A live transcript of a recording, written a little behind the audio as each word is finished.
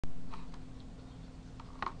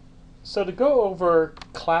So to go over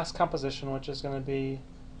class composition, which is going to be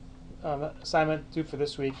assignment due for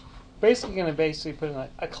this week, basically going to put in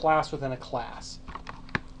a class within a class.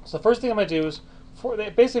 So the first thing I'm going to do is,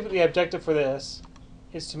 basically the objective for this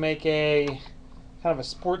is to make a kind of a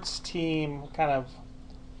sports team kind of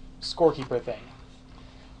scorekeeper thing.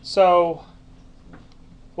 So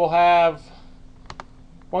we'll have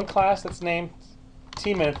one class that's named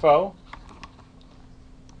team info,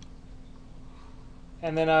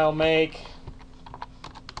 and then I'll make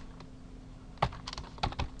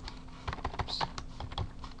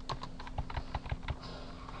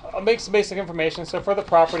some basic information. So for the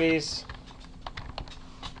properties,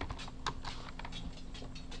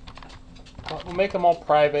 we'll make them all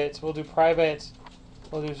private. We'll do private.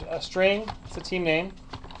 We'll do a string. It's a team name.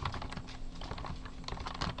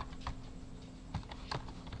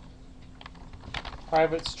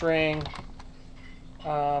 Private string.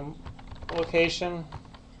 Location.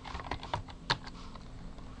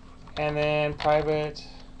 And then private.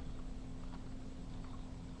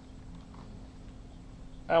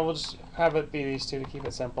 We'll just have it be these two to keep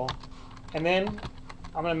it simple. And then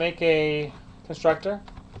I'm going to make a constructor.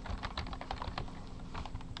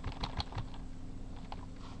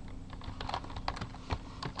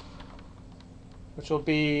 Which will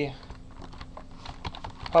be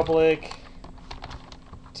public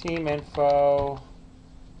team info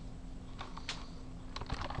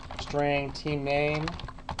string team name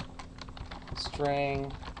string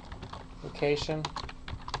location.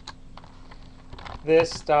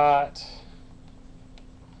 This dot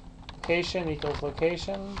location equals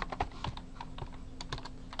location.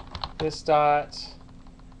 This dot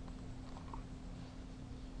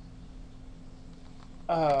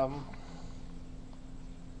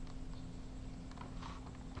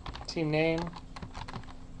team name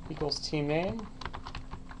equals team name.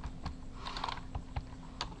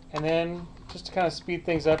 And then just to kind of speed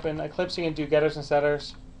things up in Eclipse, you can do getters and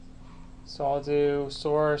setters. So I'll do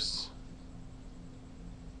source.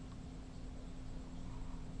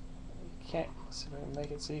 Can't see if I can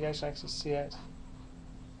make it so you guys can actually see it.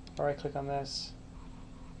 Or I click on this.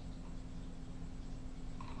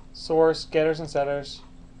 Source, getters and setters.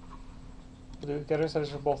 We'll do getters and setters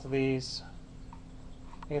for both of these.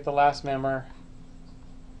 I get the last member.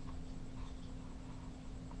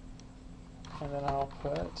 And then I'll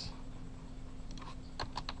put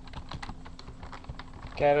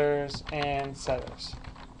getters and setters.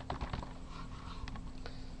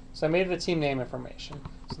 So I made the team name information.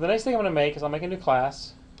 So the next thing I'm going to make is I'll make a new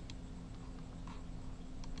class.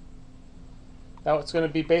 Now it's going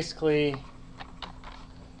to be basically,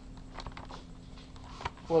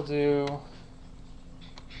 we'll do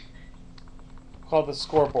called the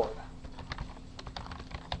Scoreboard.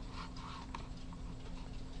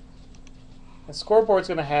 And Scoreboard's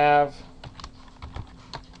going to have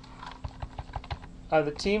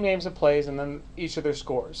the team names and plays and then each of their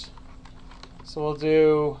scores. So we'll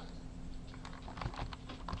do,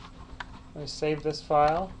 let me save this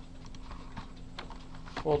file.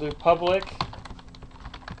 We'll do public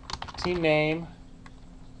team name,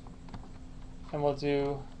 and we'll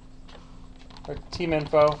do our team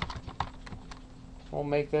info. We'll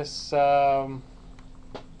make this away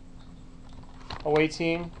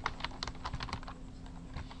team.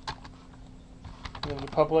 And then do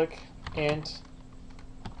public int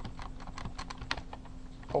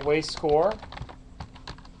away score,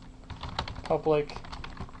 public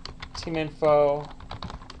team info,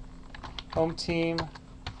 home team,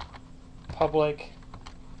 public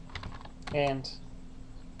int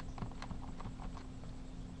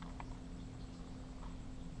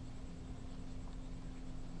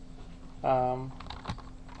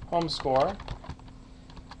home score.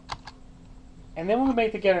 And then when we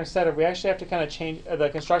make the getter and setter, we actually have to kind of change the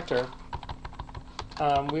constructor.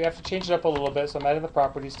 We have to change it up a little bit, so I'm adding the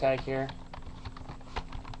properties tag here.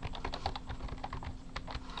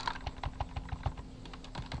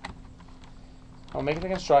 I'll make the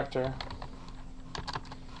constructor.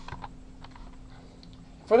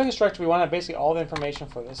 For the constructor, we want to have basically all the information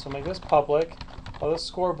for this. So make this public, call this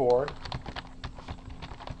Scoreboard.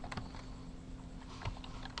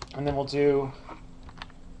 And then we'll do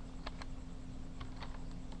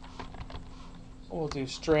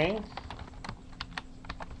string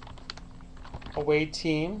away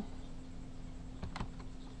team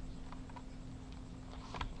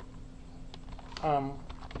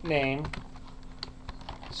name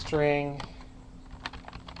string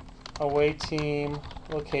away team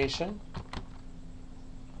location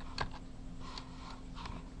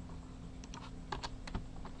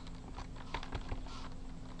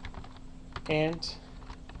int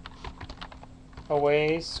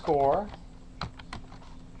away score.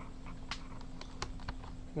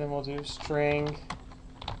 And then we'll do string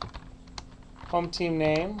home team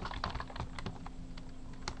name,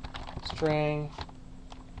 string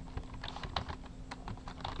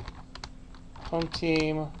home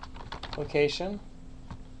team location,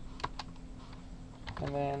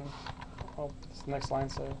 and then this is the next line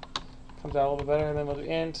so it comes out a little bit better, and then we'll do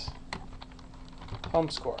int home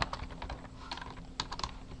score.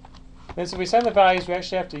 Then so if we assign the values, we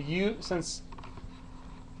actually have to use, since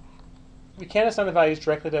we can't assign the values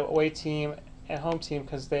directly to away team and home team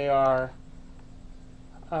because they are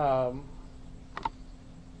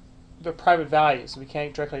they're private values, so we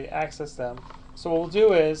can't directly access them. So what we'll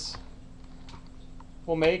do is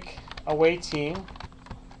we'll make away team.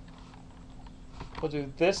 We'll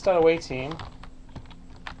do this.away team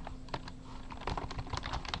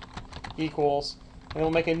equals, and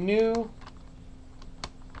we'll make a new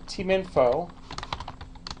team info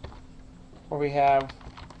where we have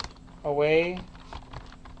away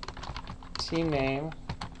team name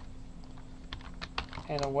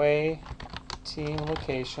and away team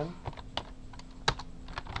location.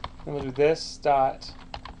 Then we'll do this dot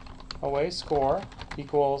away score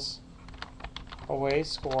equals away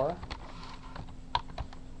score.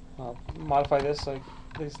 I'll modify this so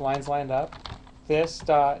these lines lined up. This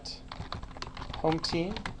dot home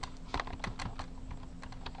team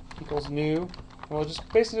equals new. And we'll just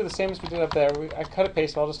basically do the same as we did up there. I cut and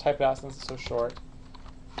paste, but I'll just type it out since it's so short.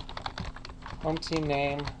 Home team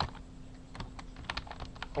name,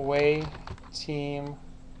 away team,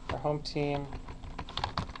 or home team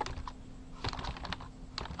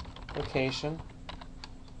location,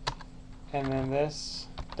 and then this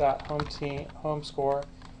dot home team home score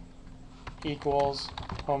equals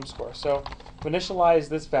home score. So we initialize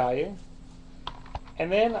this value,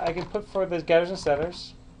 and then I can put for the getters and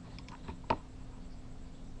setters.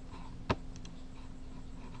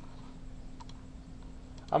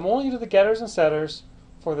 I'm only going to do the getters and setters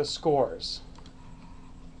for the scores.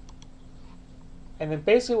 And then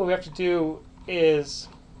basically what we have to do is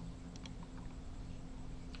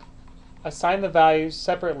assign the values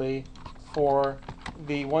separately for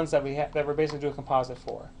the ones that we're basically doing a composite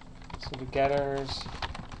for. So the getters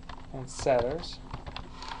and setters.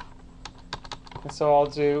 And so I'll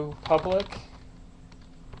do public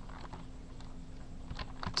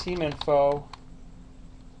team info.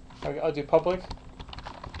 I'll do public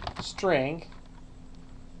string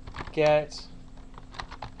get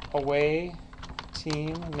away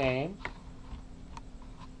team name,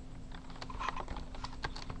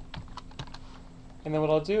 and then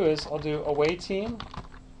what I'll do is I'll do away team,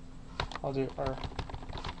 I'll do or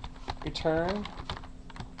return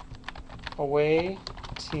away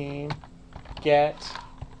team get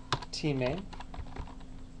team name,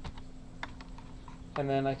 and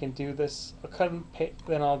then I can do this cut and paste.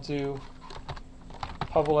 Then I'll do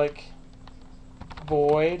public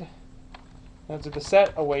void, and I'll do the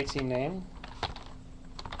set away team name,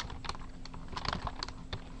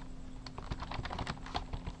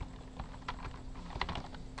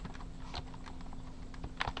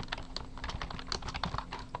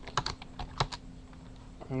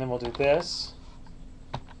 and then we'll do this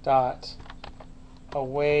dot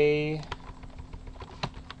away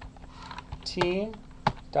team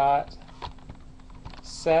dot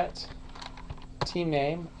set team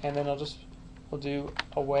name, and then we'll do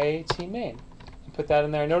away team name and put that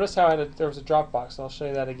in there. Notice how there was a drop box, so I'll show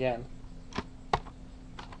you that again.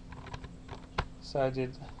 So I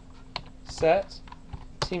did set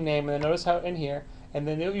team name, and then notice how in here, and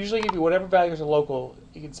then it'll usually give you whatever values are local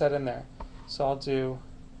you can set in there. So I'll do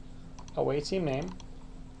away team name,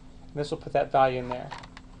 and this will put that value in there.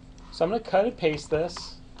 So I'm going to cut and paste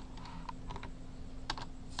this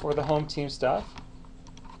for the home team stuff.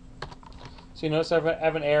 So you notice I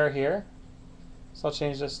have an error here. So I'll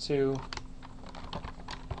change this to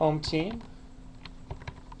home team,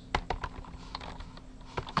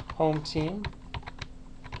 home team,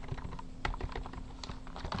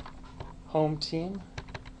 home team,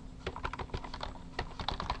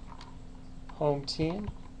 home team,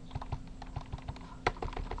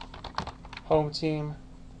 home team,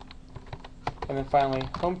 and then finally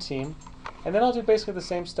home team. And then I'll do basically the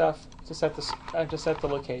same stuff to set the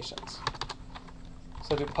locations.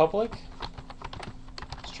 So I'll do public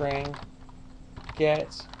string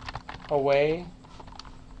get away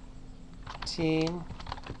team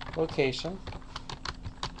location,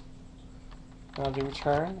 and I'll do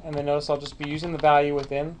return, and then notice I'll just be using the value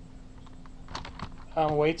within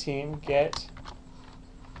away team get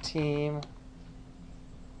team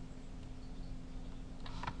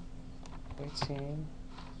away team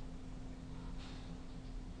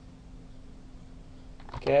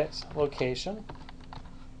get location.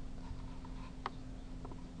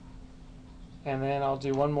 And then I'll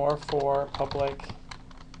do one more for public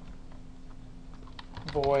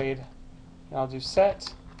void. And I'll do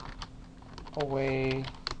set away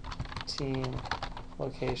team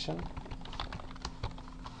location.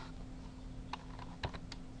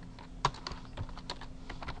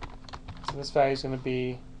 So this value is going to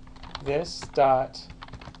be this dot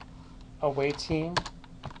away team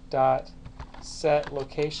dot set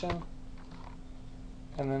location,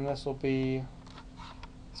 and then this will be,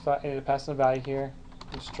 I need to pass in a value here,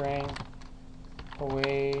 do string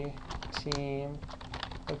away team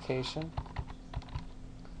location,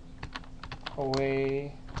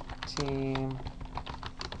 away team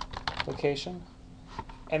location,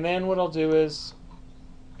 and then what I'll do is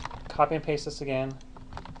copy and paste this again,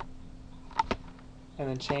 and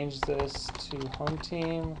then change this to home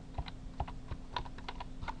team,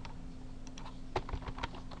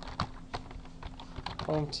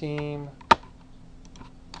 home team,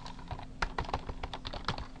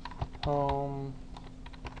 home,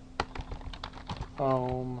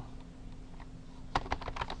 home,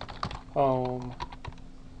 home,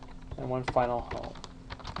 and one final home.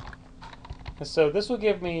 And so this will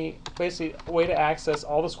give me basically a way to access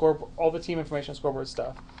all the team information scoreboard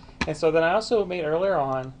stuff. And so then I also made earlier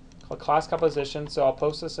on a class composition, so I'll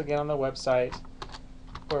post this again on the website,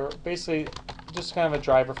 where basically just kind of a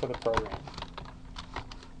driver for the program.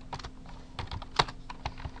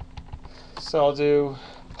 So I'll do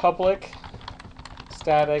public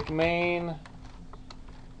static main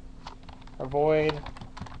or void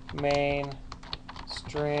main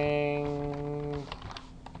string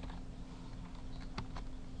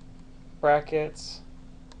brackets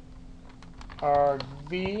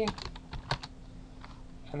argv,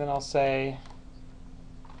 and then I'll say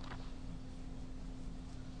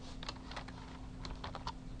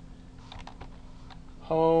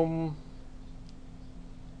home.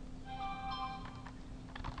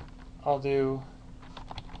 I'll do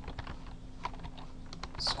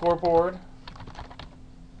scoreboard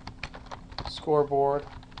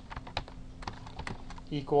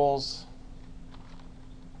equals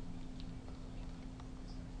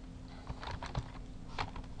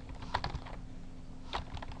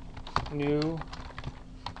new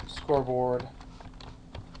scoreboard,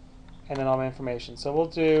 and then all my information. So we'll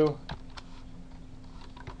do,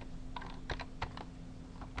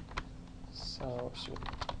 so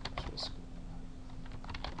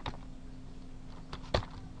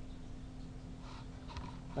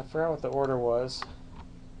I forgot what the order was.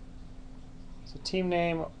 So team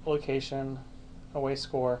name, location, away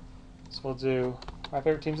score. So we'll do, my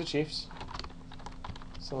favorite team's the Chiefs.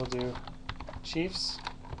 So we'll do Chiefs,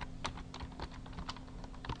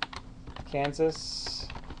 Kansas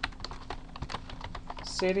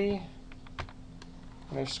City,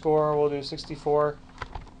 and their score we'll do 64.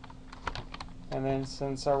 And then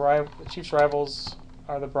since our Chiefs rivals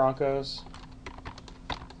are the Broncos,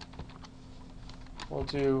 we'll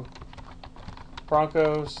do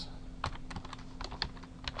Broncos,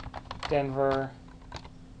 Denver,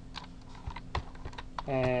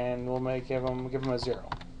 and we'll give them a 0.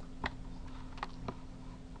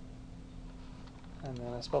 And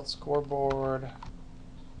then I spelled scoreboard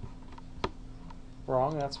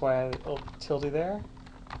wrong. That's why I had a little tilde there.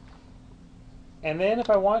 And then if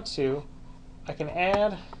I want to, I can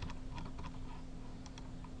add.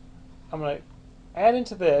 I'm going to add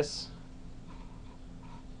into this.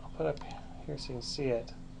 Put up here so you can see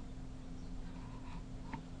it.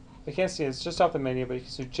 You can't see it, it's just off the menu, but you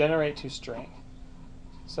can do generate to string.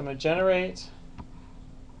 So I'm going to generate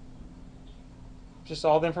just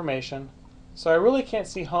all the information. So I really can't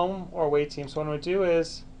see home or away team, so what I'm going to do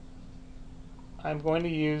is I'm going to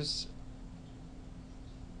use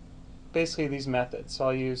basically these methods. So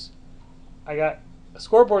I'll use, I got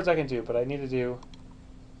scoreboards I can do, but I need to do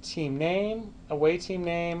team name, away team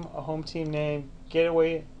name, a home team name, get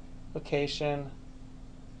away location,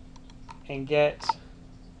 and get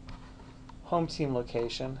home team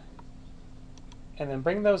location, and then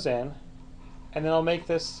bring those in, and then I'll make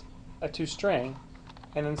this a toString,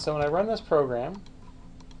 and then so when I run this program,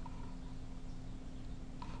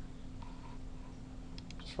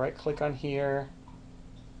 just right click on here,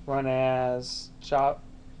 run as Java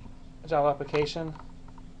application,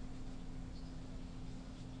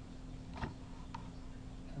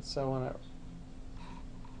 and so when it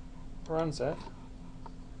runs it,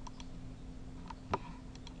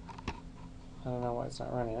 I don't know why it's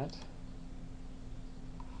not running it.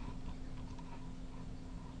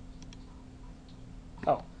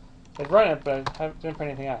 Oh, it run it, but I didn't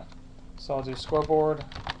print anything out. So I'll do scoreboard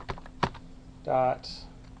dot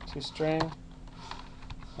to string,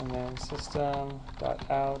 and then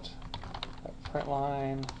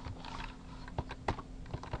system.out.println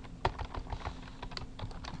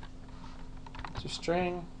to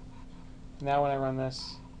string. Now when I run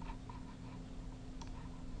this,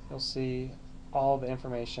 you'll see all the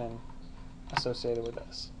information associated with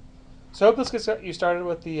this. So I hope this gets you started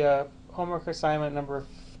with the homework assignment number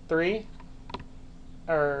 3.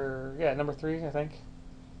 Or, yeah, number 3, I think.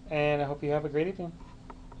 And I hope you have a great evening.